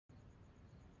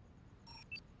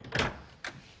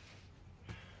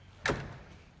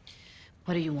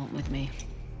What do you want with me?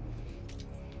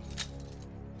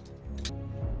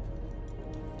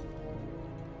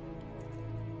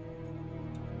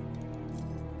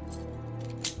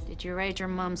 Did you raid your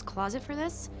mom's closet for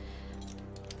this?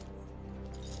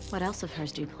 What else of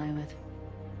hers do you play with?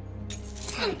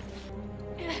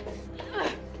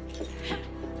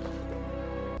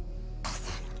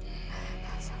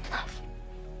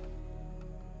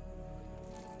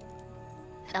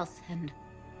 Else and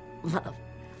love.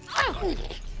 Friday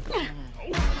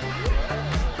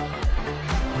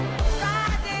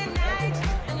night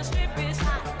and the strip is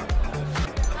hot.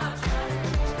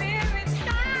 Spirits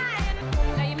high.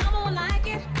 Now your mama won't like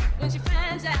it when she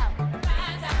finds out. Girl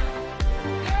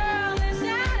is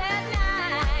out at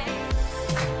night.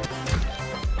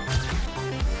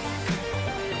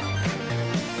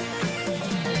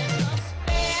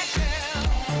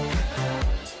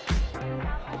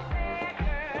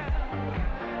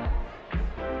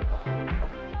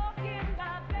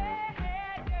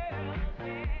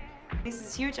 This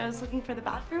is huge. I was looking for the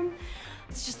bathroom.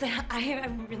 It's just that I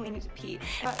really need to pee.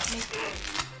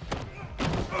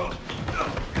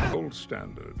 Gold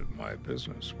standard in my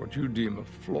business. What you deem a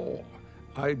flaw,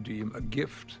 I deem a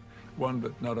gift. One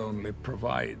that not only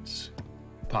provides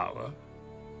power.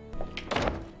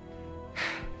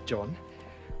 John,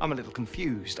 I'm a little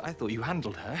confused. I thought you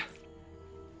handled her.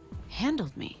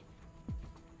 Handled me?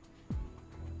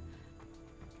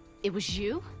 It was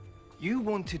you? You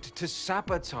wanted to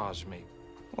sabotage me.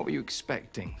 What were you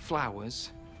expecting?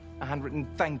 Flowers? A handwritten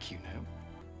thank you note?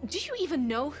 Do you even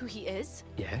know who he is?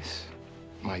 Yes.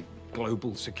 My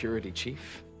global security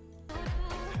chief.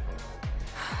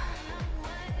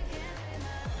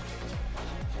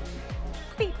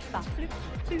 Beep, bop, bloop,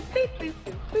 bloop, beep, boop,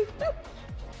 boop, boop,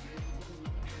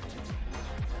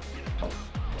 boop.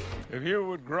 If you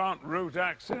would grant route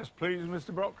access, please,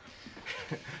 Mr. Brock.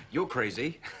 You're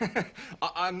crazy.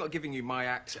 I'm not giving you my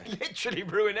access. Literally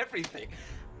ruin everything.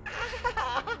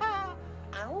 Ow.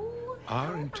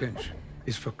 Our intention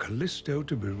is for Callisto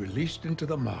to be released into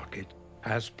the market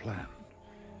as planned.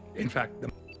 In fact,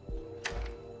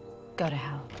 Go to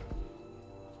hell.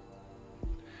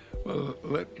 well,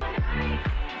 let...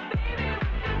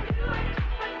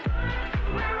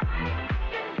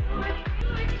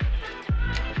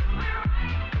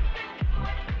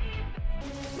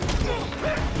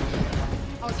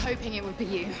 I was hoping it would be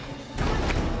you.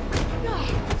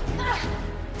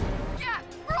 Yeah,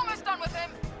 we're almost done with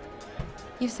him.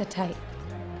 You sit tight.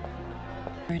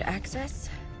 Route access.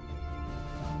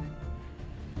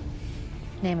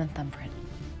 Name and thumbprint.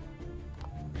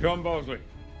 John Bosley.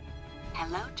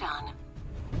 Hello, John.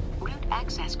 Route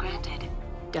access granted.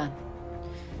 Done.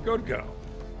 Good girl.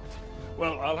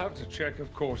 Well, I'll have to check,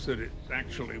 of course, that it's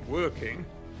actually working.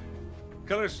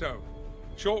 Callisto,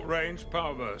 short-range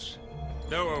power burst.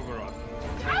 No overrun.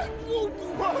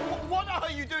 What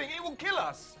are you doing? It will kill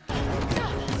us.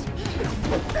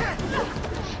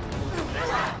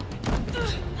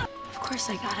 Of course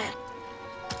I got it.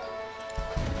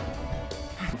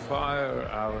 Fire,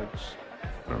 Alex.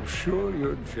 I'm sure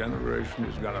your generation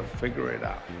is gonna figure it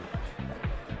out.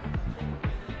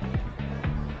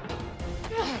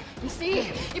 You see,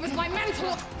 it was my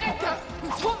mentor, Edgar, who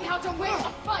taught me how to win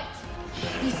a fight.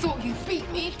 You thought you beat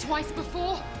me twice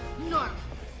before? No,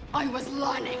 I was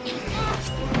learning.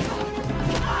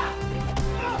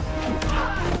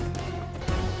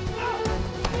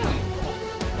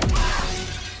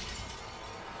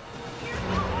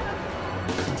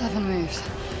 Devon moves.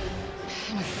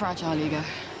 I'm a fragile ego.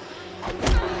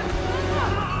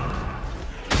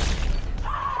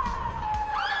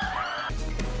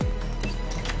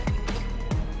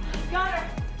 Got her.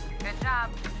 Good job.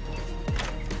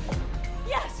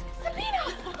 Yes, Sabina.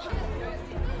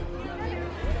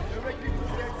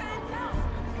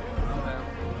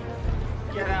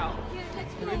 Get out.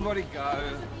 Everybody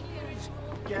go.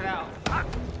 Get out.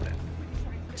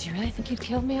 Do you really think you'd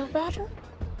killed me out badger?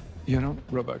 You know,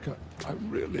 Rebecca, I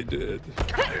really did.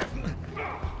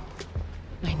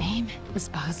 My name is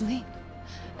Bosley,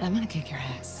 and I'm gonna kick your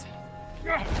ass.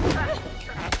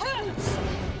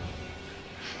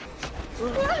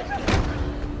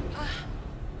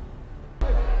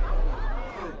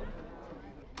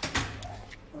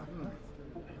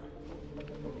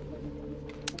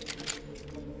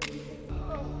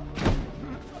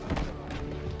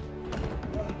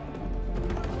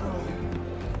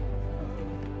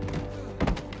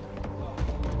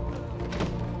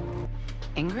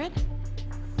 Ingrid?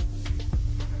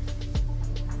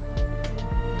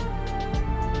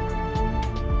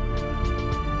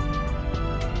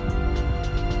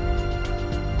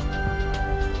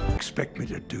 Expect me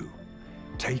to do?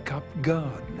 Take up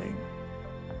gardening?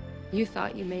 You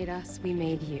thought you made us, we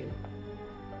made you.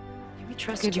 We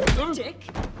trusted you, dick.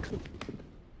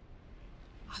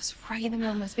 I was right in the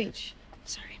middle of my speech.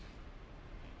 Sorry.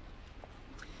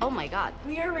 Oh my God.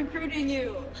 We are recruiting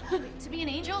you. To be an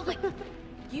angel? Like,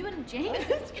 you and Jane?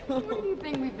 What do you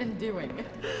think we've been doing?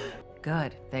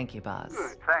 Good. Thank you, Boz.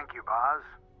 Good. Thank you, Boz.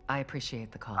 I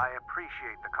appreciate the call. I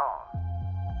appreciate the call.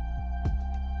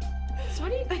 So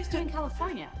what are you guys doing in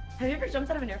California? Have you ever jumped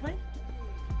out of an airplane?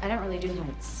 I don't really do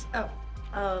heights. Oh.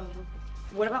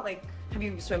 What about, like, have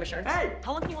you swim with sharks? Hey!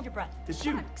 How long can you hold your breath? It's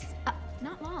you.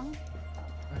 Not long.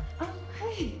 Oh,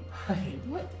 hey.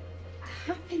 What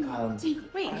happened?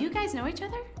 Wait, you guys know each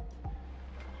other?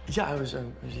 Yeah, I was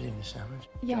eating a sandwich.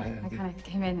 Yeah, I kind of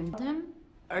came in and... Him?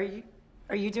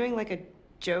 Are you doing, like, a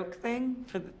joke thing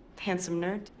for the handsome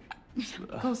nerd?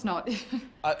 Of course not.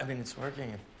 I mean, it's working,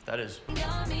 if that is.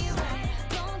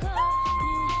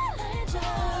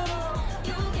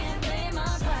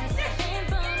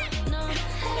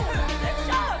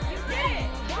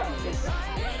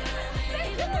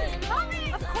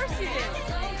 Of course you did.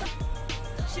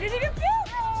 She didn't even feel